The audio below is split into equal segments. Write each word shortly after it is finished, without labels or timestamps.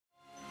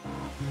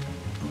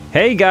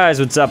Hey guys,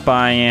 what's up?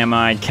 I am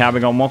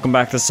Cabigo, and welcome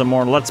back to some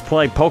more Let's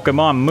Play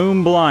Pokemon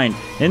Moonblind.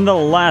 In the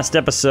last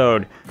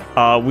episode,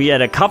 we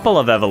had a couple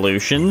of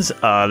evolutions,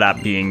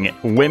 that being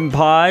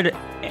Wimpod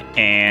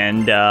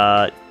and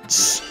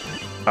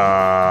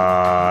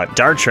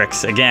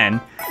Dartrix again.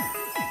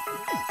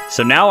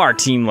 So now our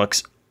team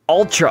looks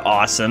ultra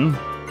awesome.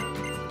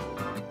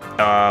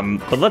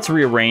 But let's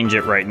rearrange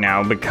it right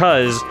now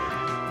because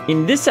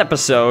in this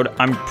episode,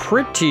 I'm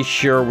pretty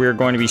sure we're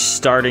going to be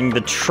starting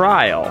the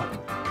trial.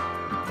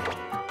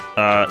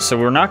 So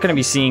we're not going to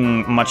be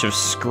seeing much of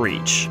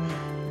Screech.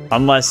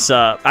 Unless,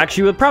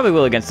 actually, we probably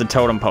will against the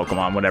Totem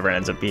Pokemon, whatever it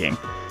ends up being.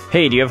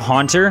 Hey, do you have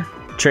Haunter?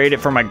 Trade it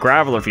for my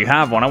Graveler if you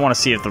have one. I want to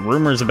see if the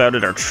rumors about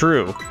it are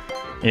true.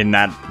 In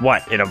that,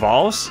 what, it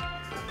evolves?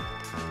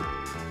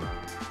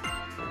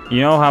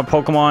 You know how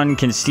Pokemon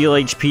can steal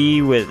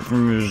HP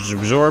from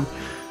Absorb?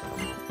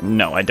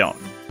 No, I don't.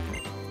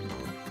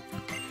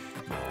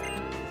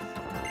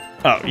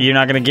 Oh, you're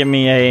not going to give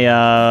me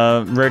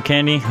a, rare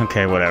candy?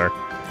 Okay, whatever.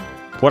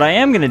 What I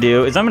am gonna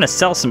do is I'm gonna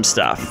sell some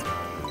stuff.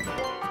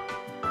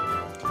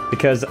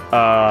 Because,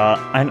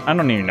 I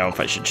don't even know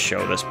if I should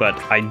show this, but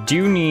I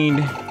do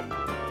need...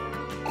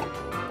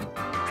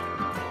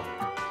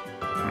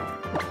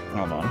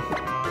 Hold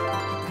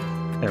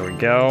on. There we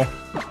go.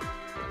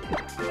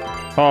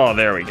 Oh,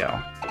 there we go.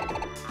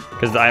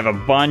 Because I have a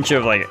bunch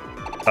of, like,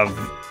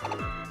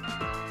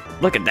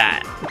 Look at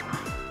that.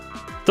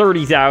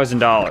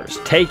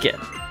 $30,000. Take it.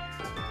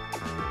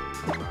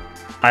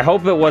 I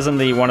hope it wasn't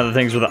one of the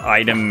things where the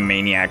item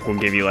maniac will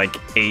give you like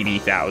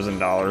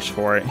 $80,000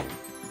 for it.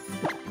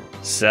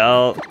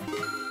 Sell.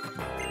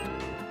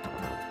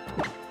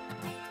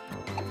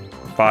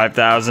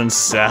 5,000,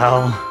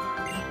 sell.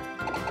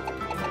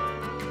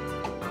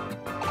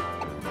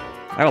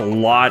 I have a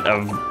lot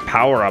of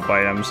power-up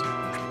items.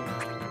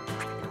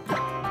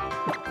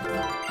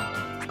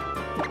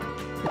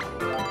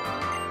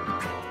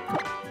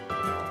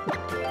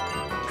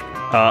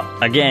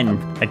 Again,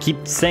 I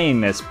keep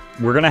saying this.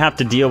 We're gonna have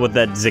to deal with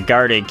that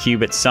Zygarde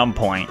cube at some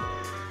point.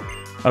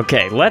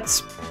 Okay,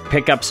 let's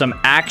pick up some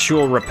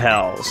actual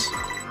repels.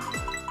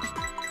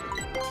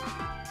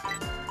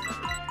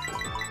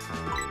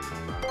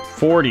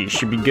 $40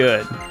 should be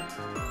good.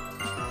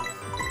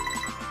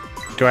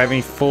 Do I have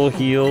any full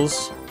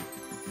heals?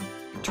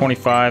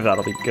 25,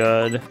 that'll be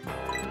good.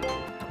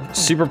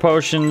 Super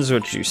potions,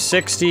 which do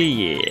 60,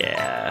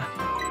 yeah.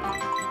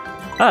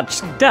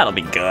 That'll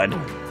be good.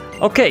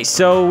 Okay,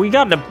 so we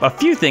got a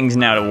few things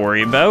now to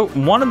worry about.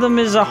 One of them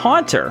is a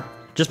Haunter.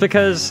 Just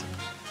because,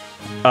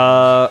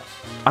 I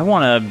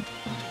want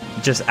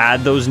to just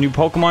add those new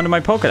Pokemon to my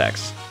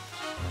Pokedex.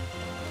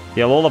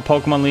 The Alola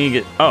Pokemon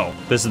League, oh,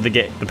 this is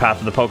the path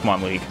of the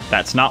Pokemon League.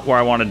 That's not where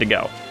I wanted to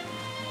go.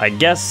 I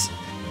guess,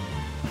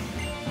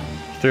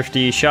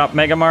 Thrifty Shop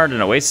Mega Mart,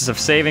 an oasis of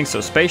savings,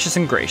 so spacious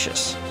and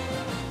gracious.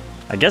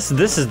 I guess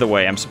this is the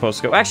way I'm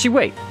supposed to go. Actually,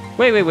 wait.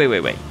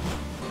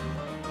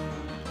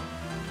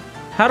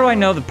 How do I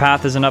know the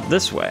path isn't up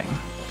this way?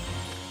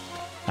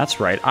 That's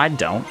right, I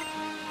don't.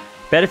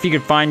 Bet if you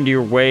could find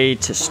your way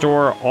to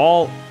store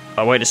all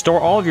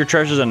of your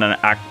treasures in an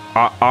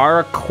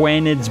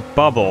Araquanid's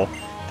bubble,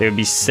 they would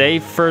be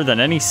safer than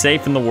any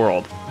safe in the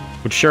world.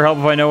 Would sure help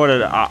if I know what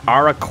an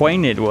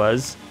Araquanid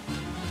was.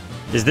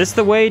 Is this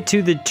the way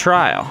to the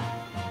trial?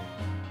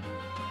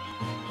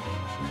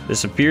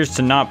 This appears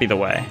to not be the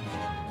way.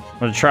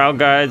 The trial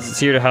guides, it's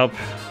here to help.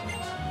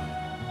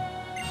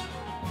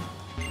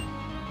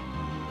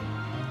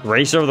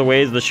 Race over the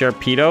ways of the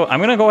Sharpedo. I'm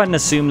gonna go ahead and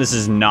assume this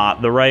is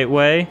not the right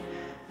way.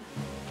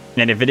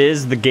 And if it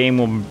is, the game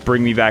will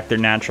bring me back there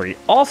naturally.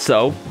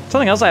 Also,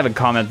 something else I haven't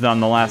commented on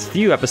the last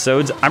few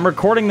episodes. I'm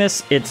recording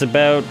this, it's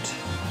about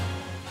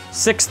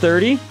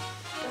 6:30.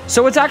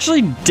 So it's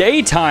actually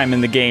daytime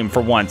in the game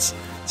for once.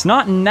 It's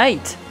not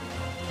night.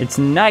 It's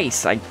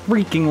nice, I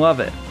freaking love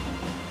it.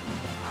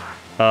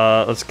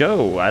 Let's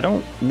go.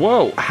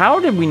 Whoa, how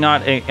did we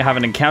not have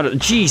an encounter?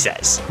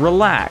 Jesus,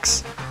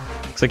 relax.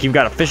 Looks like you've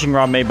got a fishing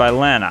rod made by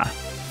Lana.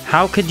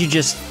 How could you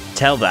just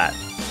tell that?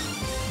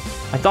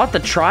 I thought the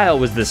trial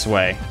was this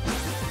way.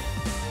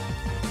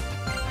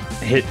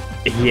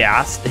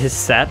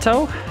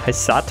 Hisato?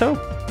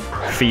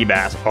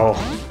 Feebas. Oh.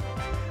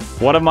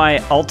 One of my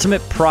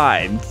ultimate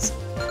prides.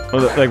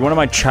 Like one of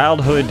my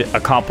childhood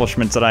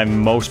accomplishments that I'm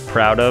most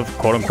proud of.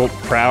 Quote unquote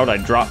proud.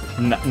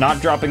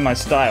 Not dropping my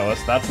stylus.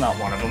 That's not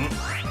one of them.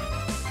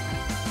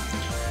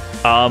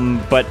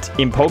 But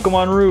in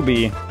Pokemon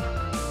Ruby,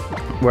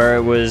 where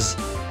it was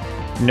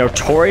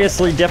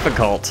notoriously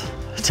difficult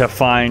to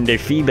find a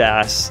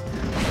Feebas,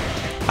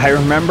 I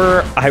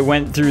remember I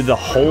went through the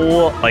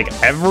whole, like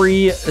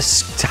every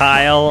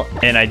tile,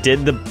 and I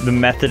did the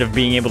method of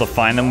being able to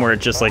find them where it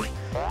just like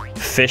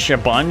fish a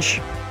bunch,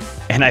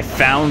 and I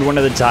found one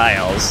of the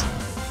tiles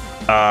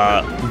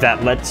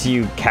that lets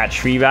you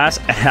catch Feebas,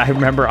 and I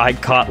remember I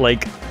caught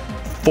like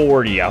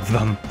 40 of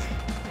them.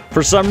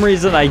 For some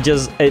reason,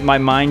 my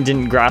mind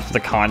didn't grasp the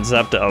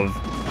concept of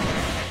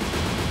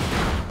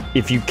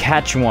if you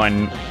catch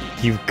one,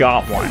 you've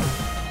got one.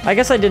 I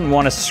guess I didn't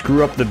want to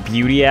screw up the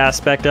beauty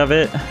aspect of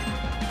it.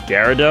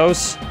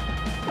 Gyarados.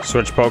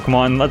 Switch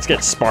Pokemon. Let's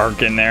get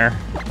Spark in there.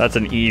 That's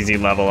an easy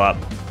level up.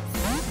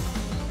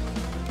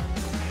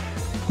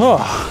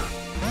 Oh.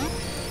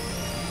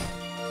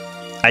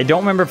 I don't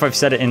remember if I've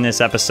said it in this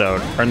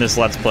episode or in this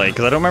Let's Play,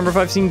 because I don't remember if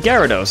I've seen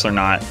Gyarados or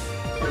not.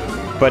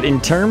 But in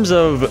terms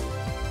of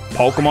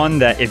Pokemon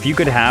that if you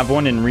could have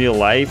one in real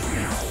life,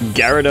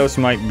 Gyarados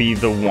might be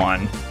the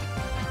one.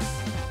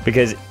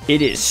 Because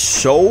it is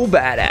so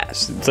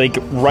badass. It's like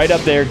right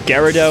up there,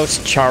 Gyarados,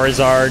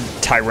 Charizard,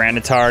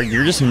 Tyranitar,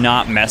 you're just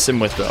not messing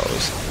with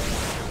those.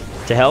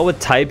 To hell with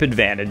type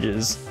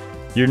advantages.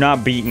 You're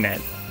not beating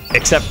it.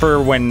 Except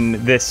for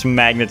when this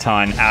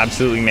Magneton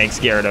absolutely makes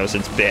Gyarados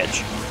its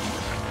bitch.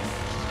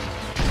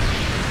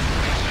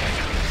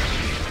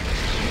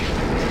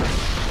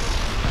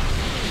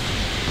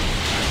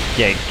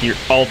 Yeah, you're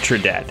ultra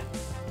dead.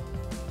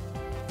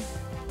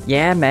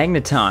 Yeah,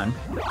 Magneton.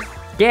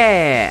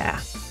 Yeah!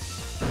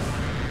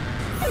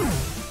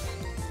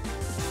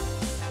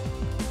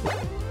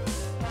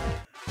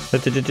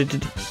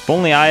 If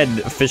only I had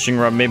a fishing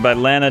rod made by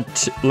Lana,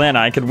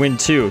 I could win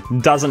too.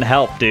 Doesn't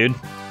help, dude.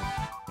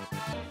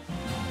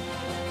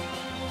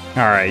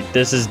 Alright,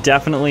 this is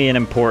definitely an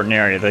important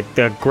area.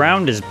 The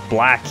ground is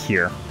black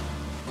here.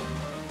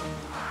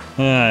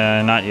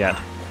 Not yet.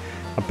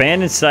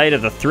 Abandoned site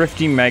of the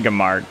Thrifty Mega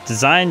Mart.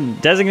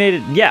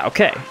 Designated... Yeah,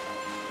 okay.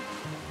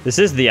 This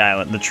is the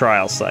island, the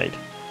trial site.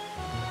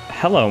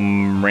 Hello,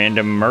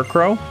 random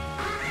Murkrow.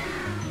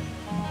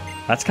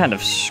 That's kind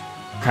of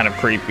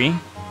creepy.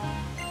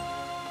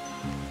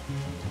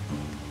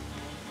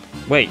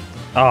 Wait.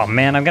 Oh,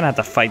 man, I'm gonna have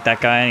to fight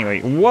that guy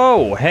anyway.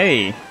 Whoa,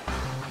 hey.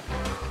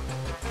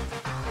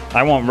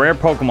 I want rare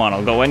Pokemon.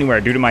 I'll go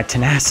anywhere due to my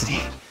tenacity.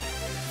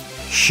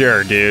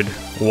 Sure, dude.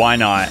 Why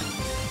not?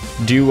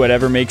 Do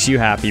whatever makes you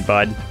happy,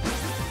 bud.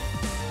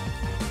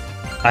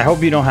 I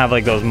hope you don't have,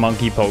 like, those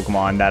monkey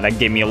Pokemon that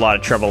gave me a lot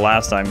of trouble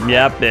last time.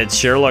 Yep, it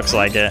sure looks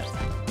like it.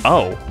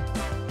 Oh.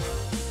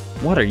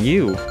 What are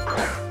you?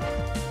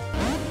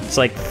 It's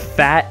like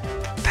Fat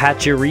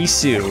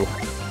Pachirisu.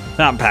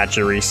 Not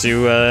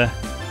Pachirisu,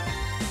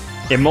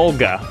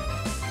 Emolga.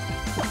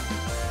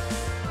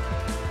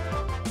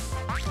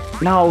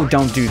 No,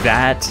 don't do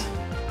that.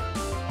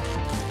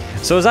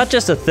 So is that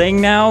just a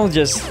thing now?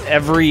 Just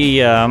every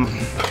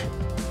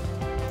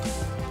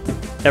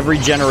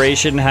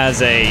generation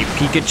has a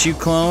Pikachu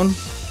clone?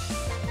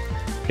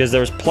 Because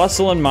there was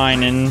Plusle and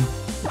Minun.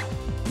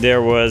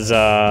 There was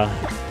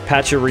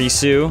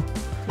Pachirisu.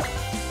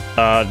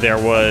 There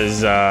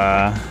was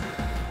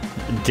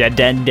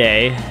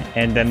Dedenne,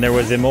 and then there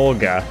was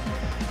Emolga.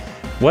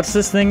 What's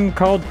this thing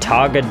called?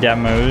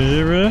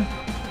 Togedemaru?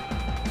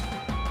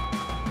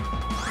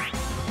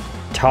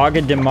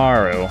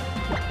 Togedemaru.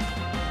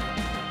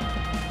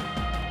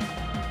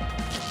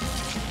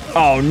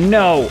 Oh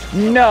no,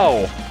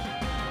 no!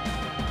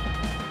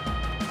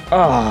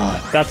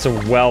 Oh, that's a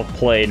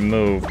well-played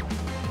move.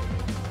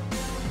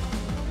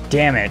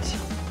 Damn it.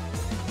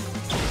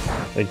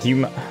 Like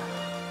you...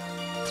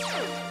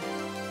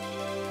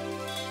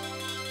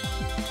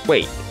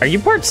 Wait, are you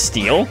part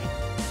steel?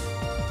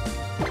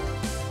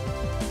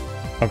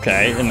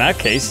 Okay, in that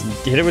case,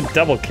 hit it with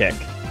double kick.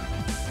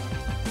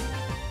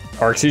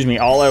 Or excuse me,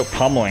 all-out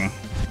pummeling.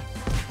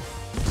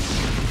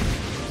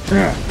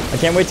 I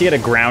can't wait to get a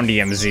ground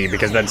EMZ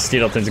because then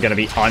Steelton's gonna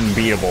be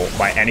unbeatable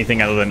by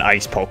anything other than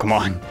ice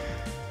Pokemon.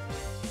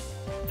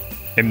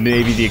 And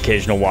maybe the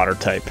occasional water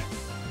type.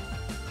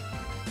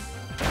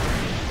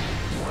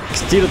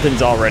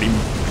 Steelton's already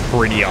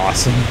pretty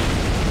awesome.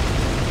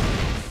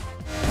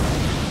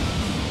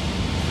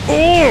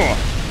 Oh!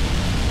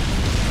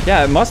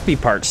 Yeah, it must be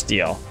part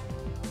steel.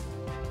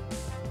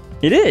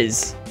 It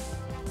is.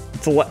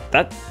 It's a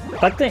that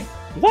thing.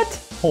 What?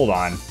 Hold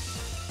on.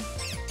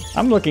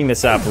 I'm looking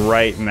this up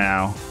right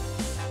now.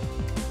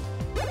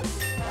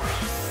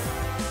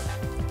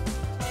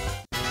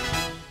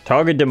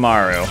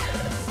 Togedemaru.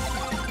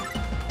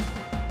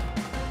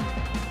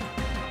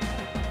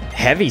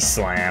 Heavy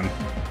Slam.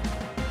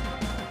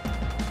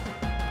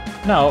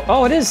 No,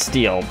 oh, it is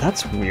steel.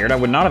 That's weird. I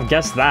would not have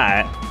guessed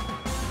that.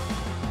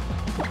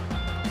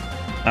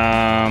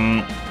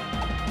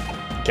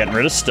 Getting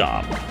rid of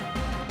Stomp.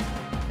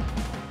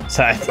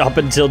 So up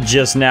until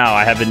just now,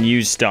 I haven't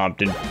used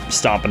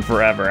Stomping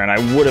forever, and I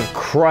would have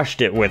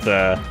crushed it with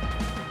a...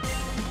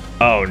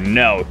 Oh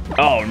no.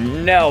 Oh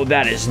no,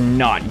 that is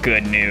not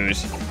good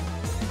news.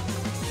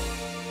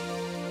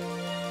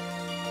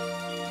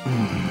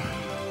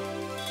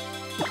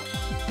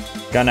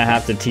 Gonna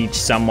have to teach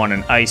someone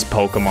an ice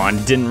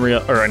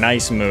Pokemon. Or an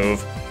ice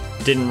move.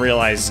 Didn't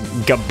realize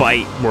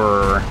Gabite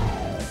were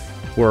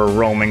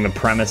roaming the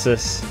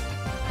premises.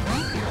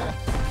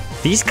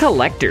 These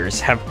collectors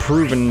have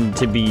proven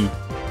to be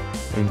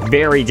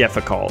very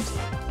difficult.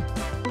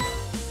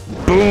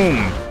 Boom!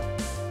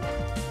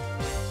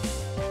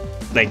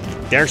 Like,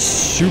 they're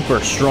super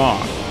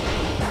strong.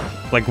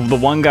 Like, the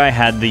one guy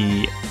had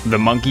the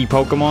monkey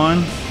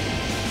Pokemon.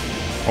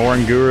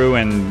 Oranguru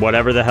and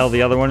whatever the hell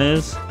the other one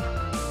is.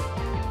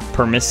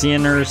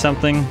 Permission or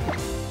something.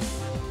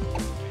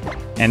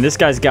 And this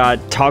guy's got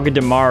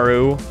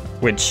Togedemaru,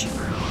 which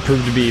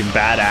proved to be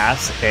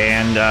badass,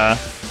 and a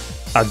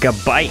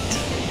Gabite.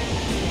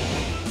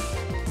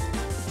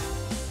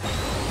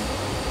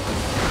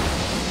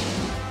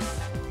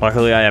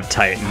 Luckily, I have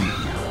Titan.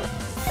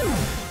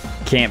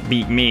 Can't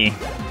beat me.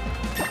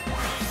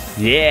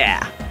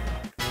 Yeah!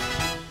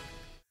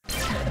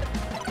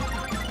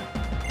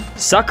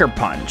 Sucker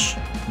Punch.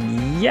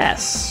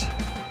 Yes.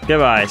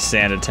 Goodbye,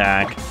 Sand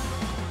Attack.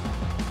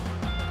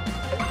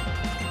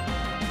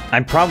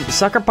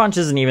 Sucker Punch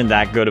isn't even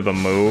that good of a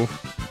move,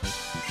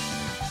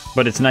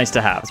 but it's nice to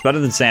have. It's better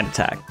than Sand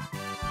Attack.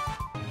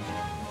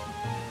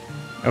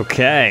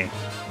 Okay.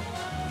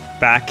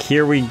 Back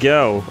here we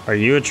go. Are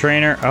you a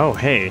trainer? Oh,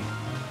 hey.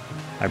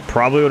 I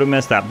probably would have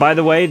missed that. By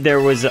the way, I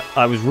was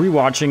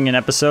rewatching an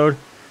episode.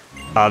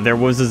 There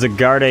was a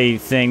Zagarde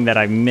thing that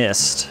I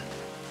missed.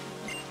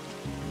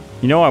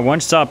 You know, I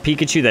once saw a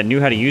Pikachu that knew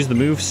how to use the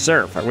move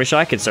Surf. I wish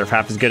I could surf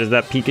half as good as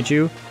that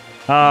Pikachu.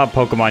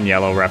 Pokemon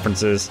Yellow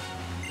references.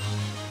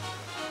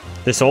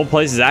 This old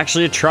place is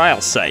actually a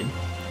trial site.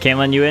 Can't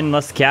let you in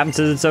unless the captain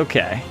says it's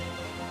okay.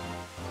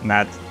 And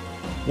that's...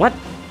 What?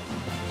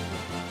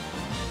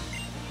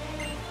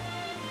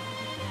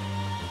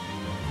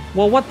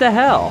 Well, what the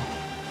hell?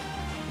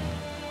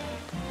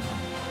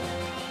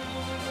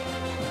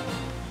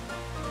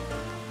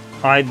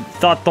 I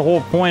thought the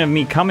whole point of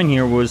me coming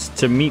here was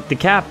to meet the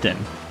captain.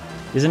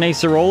 Isn't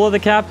Acerola the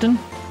captain?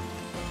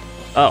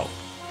 Oh,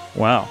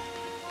 well.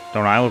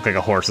 Don't I look like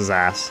a horse's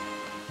ass?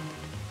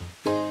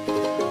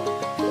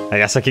 I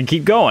guess I could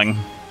keep going.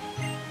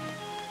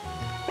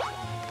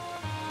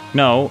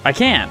 No, I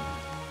can't.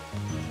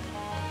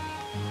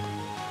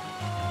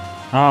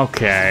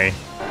 Okay.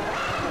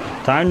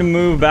 Time to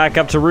move back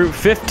up to Route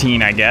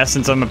 15, I guess,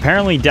 since I'm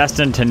apparently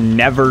destined to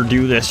never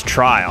do this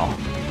trial.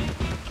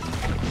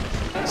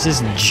 This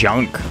is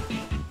junk.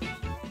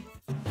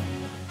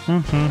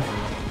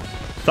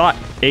 Thought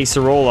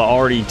Acerola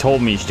already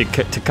told me to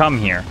come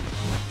here.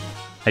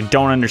 I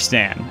don't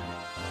understand.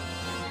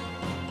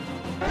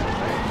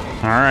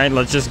 Alright,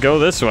 let's just go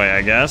this way,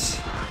 I guess.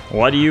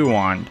 What do you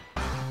want?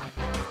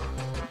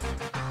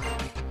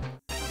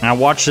 Now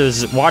watch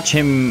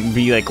him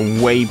be like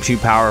way too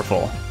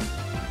powerful.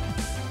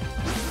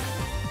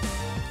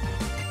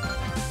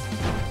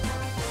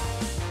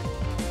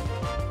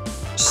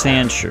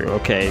 Sandshrew,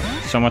 okay,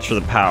 so much for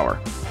the power.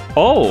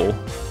 Oh!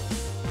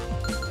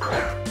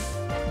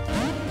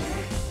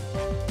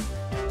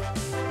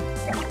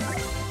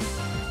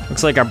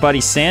 Looks like our buddy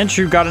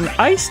Sandshrew got an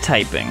ice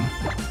typing.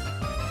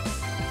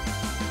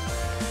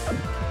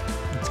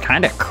 It's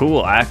kind of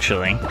cool,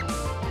 actually.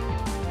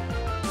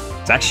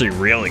 It's actually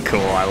really cool,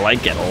 I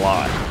like it a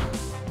lot.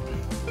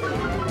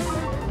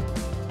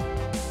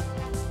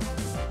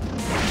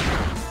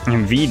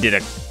 And V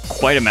did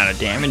quite amount of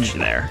damage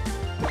there.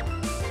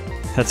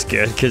 That's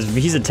good, because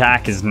V's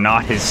attack is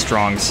not his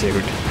strong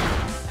suit.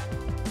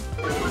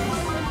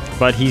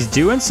 But he's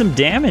doing some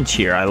damage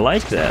here. I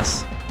like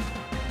this.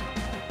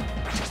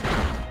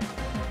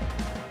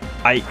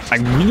 I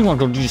really want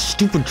to go do this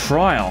stupid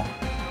trial.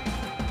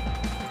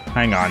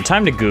 Hang on,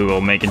 time to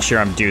Google, making sure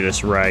I'm doing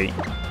this right.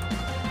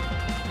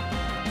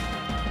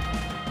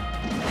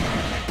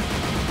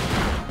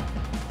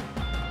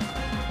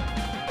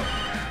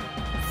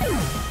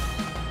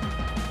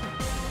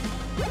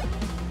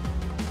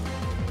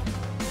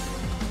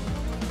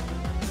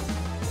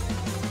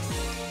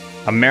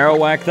 A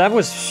Marowak, that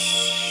was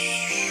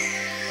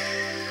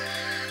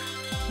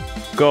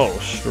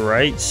Ghost,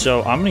 right?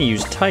 So I'm gonna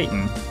use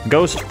Titan.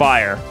 Ghost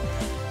Fire.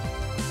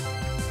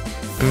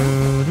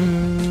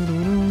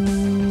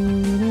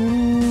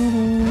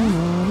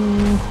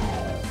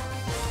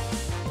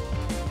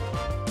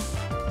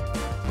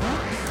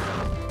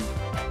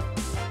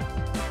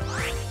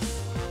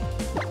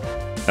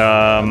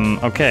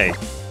 Okay.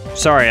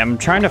 Sorry, I'm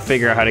trying to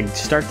figure out how to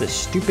start this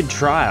stupid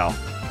trial.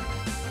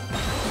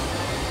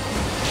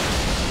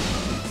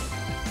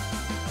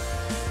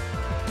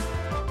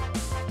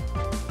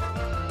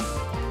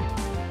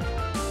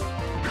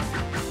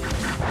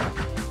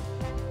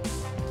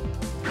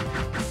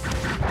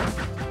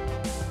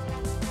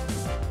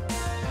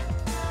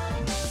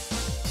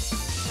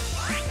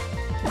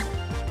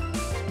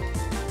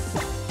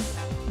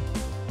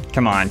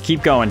 Come on,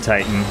 keep going,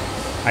 Titan.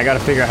 I gotta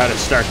figure out how to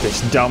start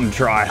this dumb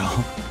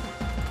trial.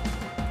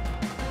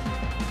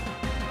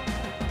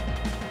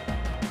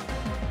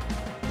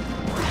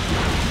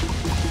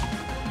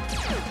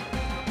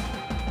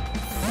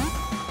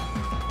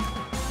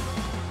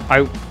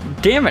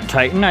 Damn it,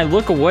 Titan, I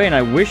look away and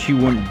I wish you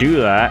wouldn't do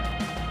that.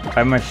 I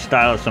have my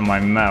stylus in my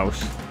mouth.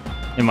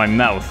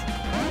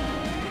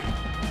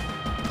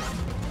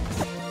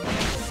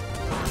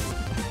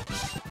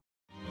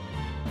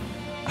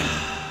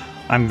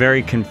 I'm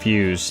very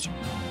confused.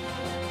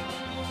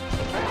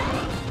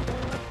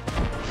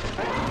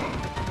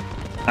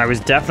 I was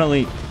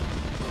definitely...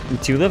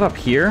 Do you live up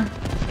here?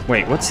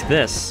 Wait, what's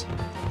this?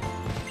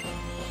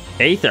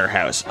 Aether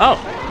House. Oh!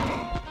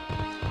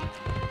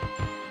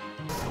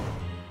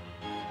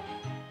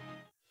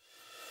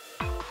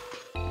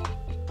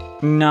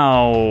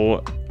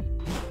 No.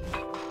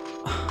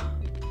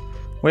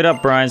 Wait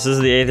up, Brian. This is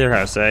the Aether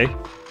House, eh?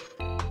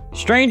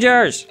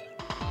 Strangers!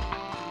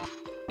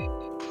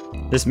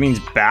 This means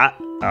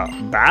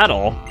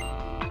battle?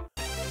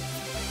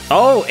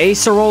 Oh,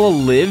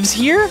 Acerola lives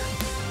here?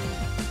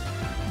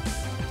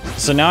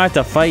 So now I have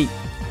to fight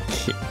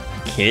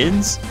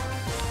kids?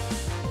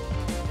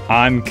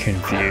 I'm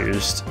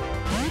confused.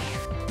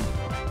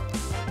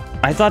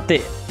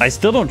 I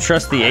still don't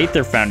trust the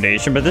Aether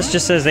Foundation, but this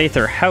just says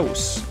Aether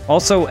House.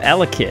 Also,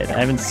 Elekid. I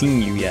haven't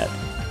seen you yet.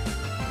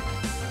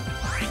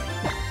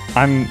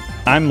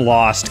 I'm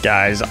lost,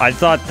 guys. I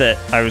thought that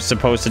I was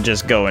supposed to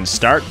just go and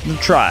start the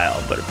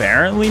trial, but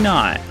apparently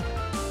not.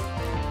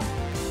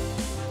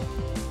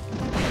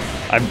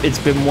 It's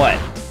been what?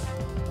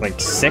 Like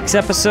 6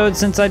 episodes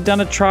since I've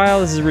done a trial?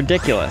 This is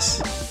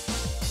ridiculous.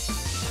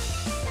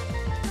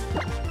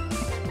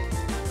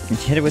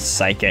 Hit it with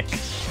Psychic.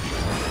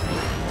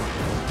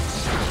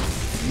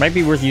 Might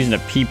be worth using a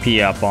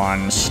PP up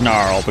on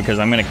Snarl because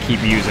I'm gonna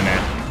keep using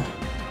it.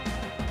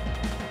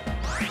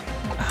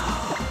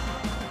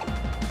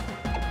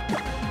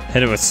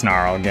 Hit it with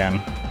Snarl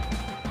again.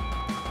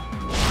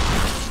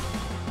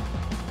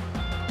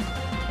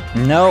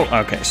 No,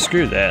 okay,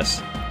 screw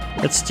this.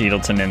 Let's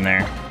Steedleton in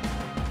there.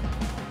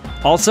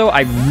 Also,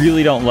 I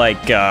really don't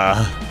like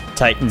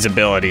Titan's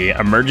ability.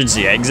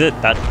 Emergency exit?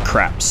 That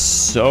crap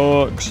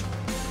sucks.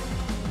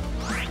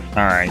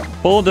 Alright,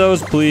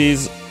 bulldoze,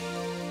 please.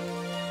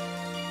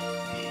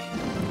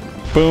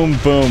 Boom,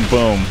 boom,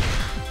 boom.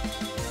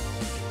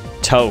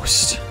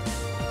 Toast.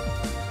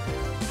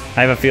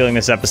 I have a feeling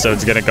this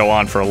episode's gonna go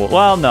on for a little.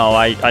 Well, no,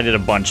 I did a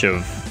bunch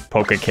of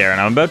Pokécare, and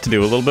I'm about to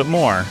do a little bit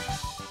more.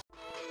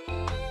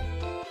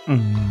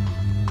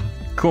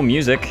 Cool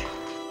music.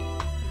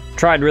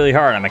 Tried really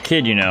hard. I'm a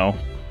kid, you know.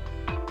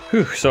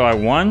 Whew, so I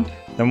won?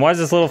 Then why is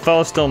this little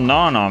fella still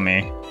gnawing on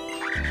me?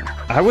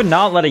 I would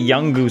not let a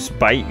young goose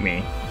bite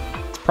me.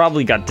 It's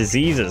probably got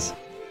diseases.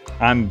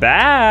 I'm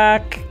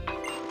back!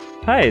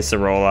 Hi,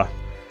 Acerola.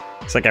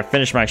 Looks like I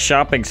finished my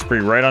shopping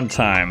spree right on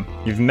time.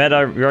 You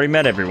already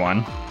met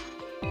everyone.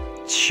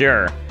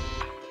 Sure.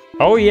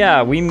 Oh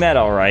yeah, we met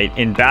alright.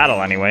 In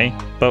battle, anyway.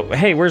 But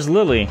hey, where's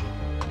Lily?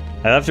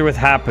 I left her with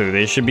Hapu.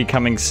 They should be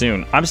coming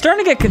soon. I'm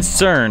starting to get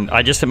concerned.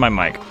 I just hit my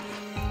mic.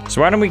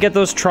 So why don't we get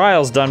those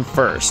trials done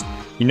first?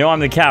 You know I'm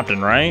the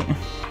captain, right?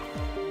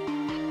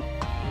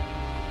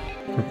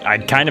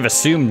 I'd kind of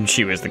assumed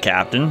she was the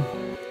captain.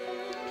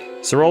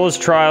 Sorola's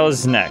trial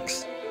is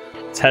next.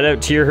 Let's head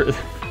out to your...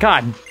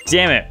 God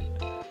damn it.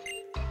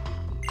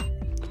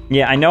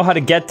 Yeah, I know how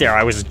to get there.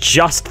 I was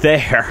just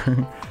there.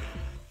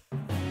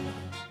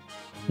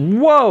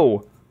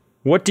 Whoa!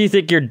 What do you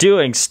think you're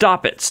doing?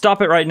 Stop it.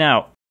 Stop it right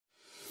now.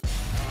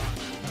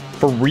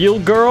 For real,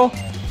 girl?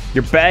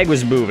 Your bag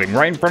was moving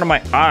right in front of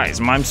my eyes.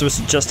 Am I supposed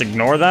to just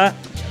ignore that?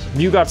 If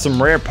you got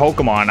some rare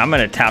Pokemon, I'm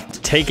gonna have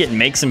to take it and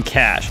make some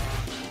cash.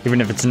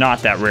 Even if it's not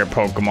that rare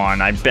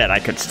Pokemon, I bet I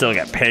could still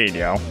get paid,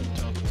 yo.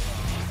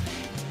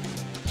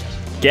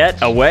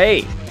 Get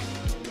away!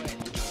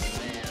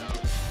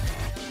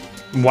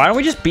 Why don't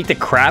we just beat the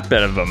crap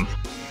out of them?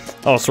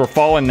 Oh, so we're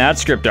following that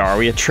script, are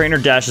we? A trainer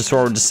dashes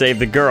forward to save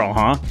the girl,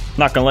 huh?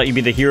 Not gonna let you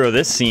be the hero of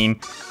this scene.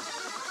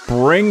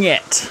 Bring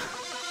it!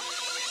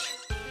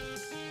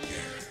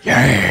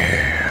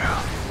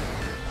 Yeah!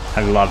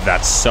 I love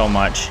that so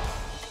much.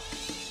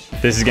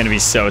 This is gonna be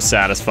so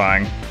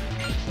satisfying.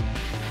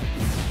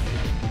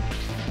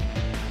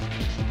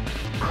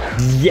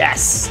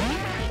 Yes!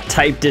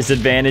 Type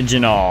disadvantage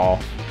and all.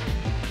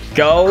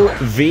 Go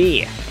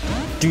V!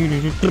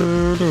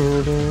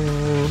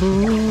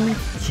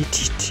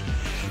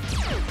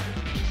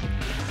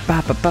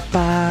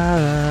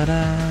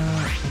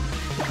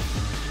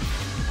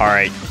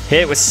 Alright,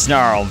 hit with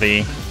Snarl,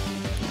 V.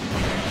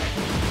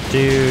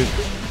 Dude.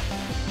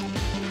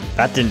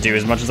 That didn't do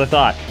as much as I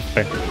thought.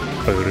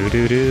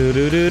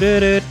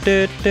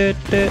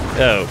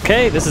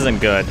 Okay, this isn't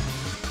good.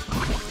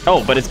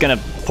 Oh, but it's gonna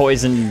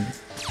poison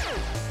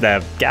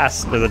the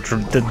gas,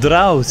 the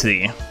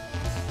drowsy.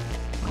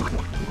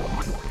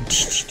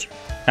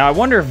 Now I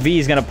wonder if V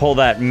is gonna pull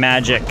that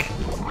magic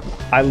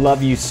I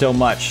love you so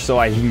much so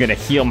I'm gonna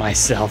heal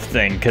myself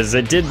thing, because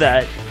it did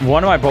that.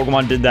 One of my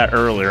Pokemon did that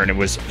earlier and it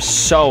was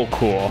so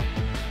cool.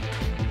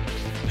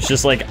 It's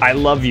just like, I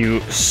love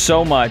you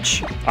so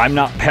much, I'm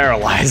not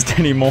paralyzed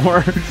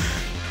anymore.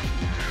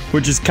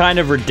 Which is kind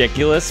of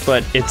ridiculous,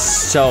 but it's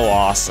so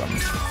awesome.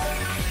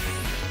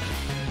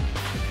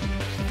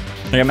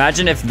 Like,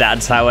 imagine if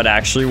that's how it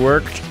actually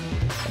worked.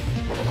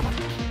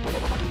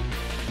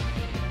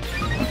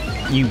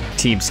 You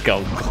Team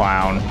Skull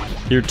clown.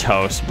 You're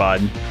toast,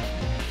 bud.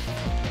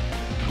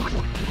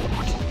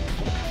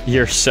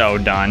 You're so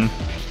done.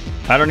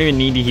 I don't even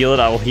need to heal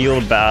it. I will heal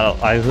the battle.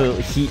 I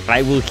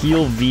will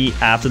heal V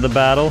after the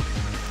battle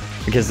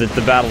because the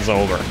battle's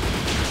over.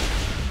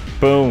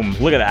 Boom!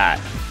 Look at that.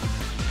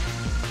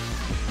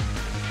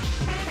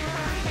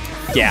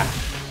 Yeah.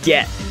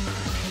 Get.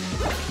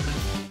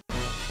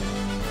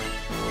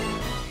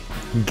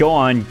 Go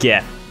on,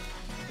 get.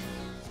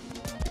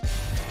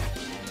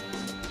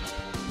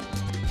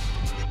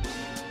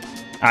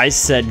 I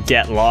said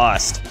get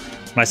lost.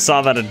 When I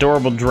saw that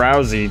adorable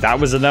Drowsy, that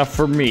was enough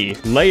for me.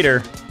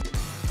 Later.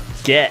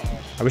 Get.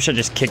 I wish I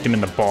just kicked him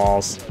in the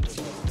balls.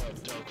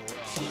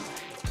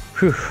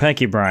 Whew,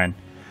 thank you, Brian.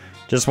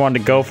 Just wanted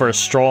to go for a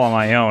stroll on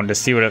my own to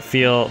see what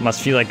it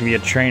must feel like to be a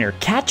trainer.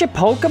 Catch a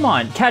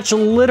Pokemon. Catch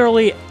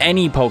literally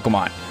any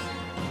Pokemon.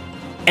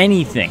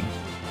 Anything.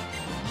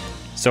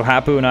 So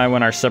Hapu and I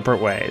went our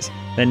separate ways.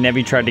 Then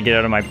Nebby tried to get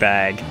out of my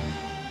bag.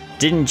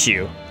 Didn't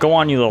you? Go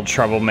on, you little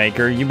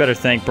troublemaker. You better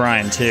thank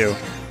Brian, too.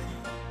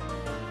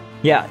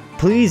 Yeah,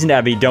 please,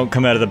 Nebby, don't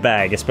come out of the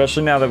bag.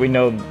 Especially now that we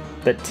know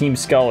that Team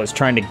Skull is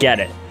trying to get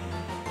it.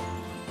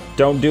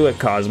 Don't do it,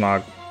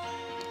 Cosmog.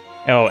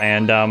 Oh,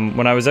 and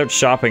when I was out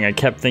shopping, I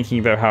kept thinking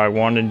about how I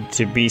wanted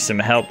to be some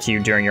help to you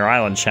during your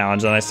island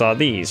challenge, and I saw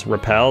these.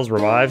 Repels,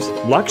 revives,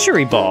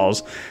 luxury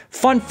balls.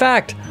 Fun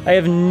fact, I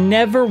have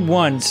never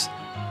once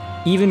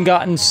even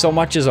gotten so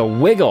much as a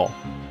wiggle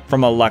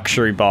from a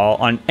luxury ball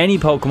on any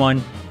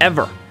Pokemon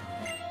ever.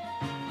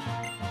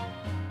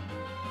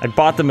 I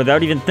bought them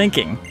without even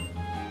thinking.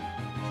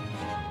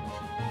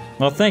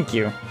 Well, thank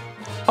you.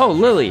 Oh,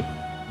 Lily.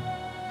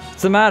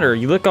 What's the matter?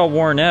 You look all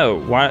worn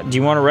out. Why, do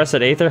you want to rest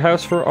at Aether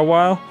House for a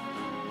while?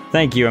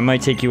 Thank you, I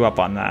might take you up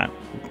on that.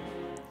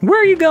 Where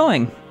are you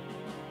going?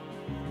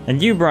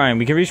 And you, Brian,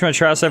 we can reach my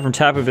trail set from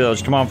Tapu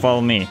Village. Come on,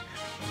 follow me.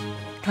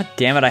 God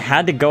damn it, I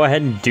had to go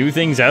ahead and do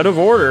things out of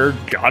order.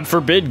 God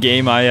forbid,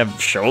 game, I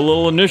have show a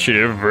little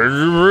initiative.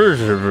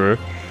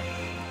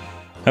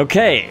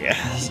 Okay.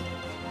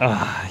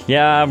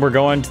 Yeah, we're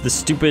going to the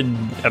stupid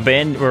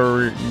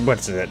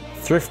what's it?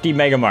 Thrifty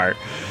Mega Mart.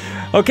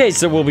 Okay,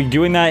 so we'll be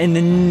doing that in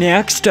the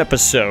next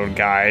episode,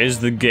 guys.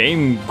 The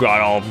game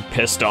got all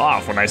pissed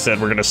off when I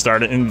said we're gonna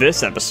start it in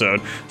this episode.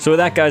 So with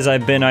that, guys,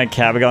 I've been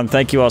Cabagon.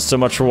 Thank you all so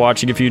much for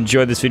watching. If you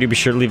enjoyed this video, be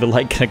sure to leave a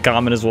like and a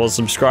comment, as well as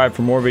subscribe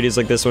for more videos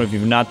like this one if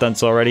you've not done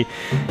so already.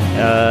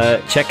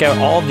 Check out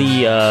all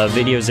the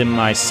videos in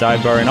my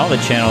sidebar and all the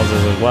channels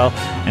as well.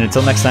 And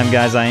until next time,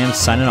 guys, I am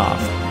signing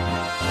off.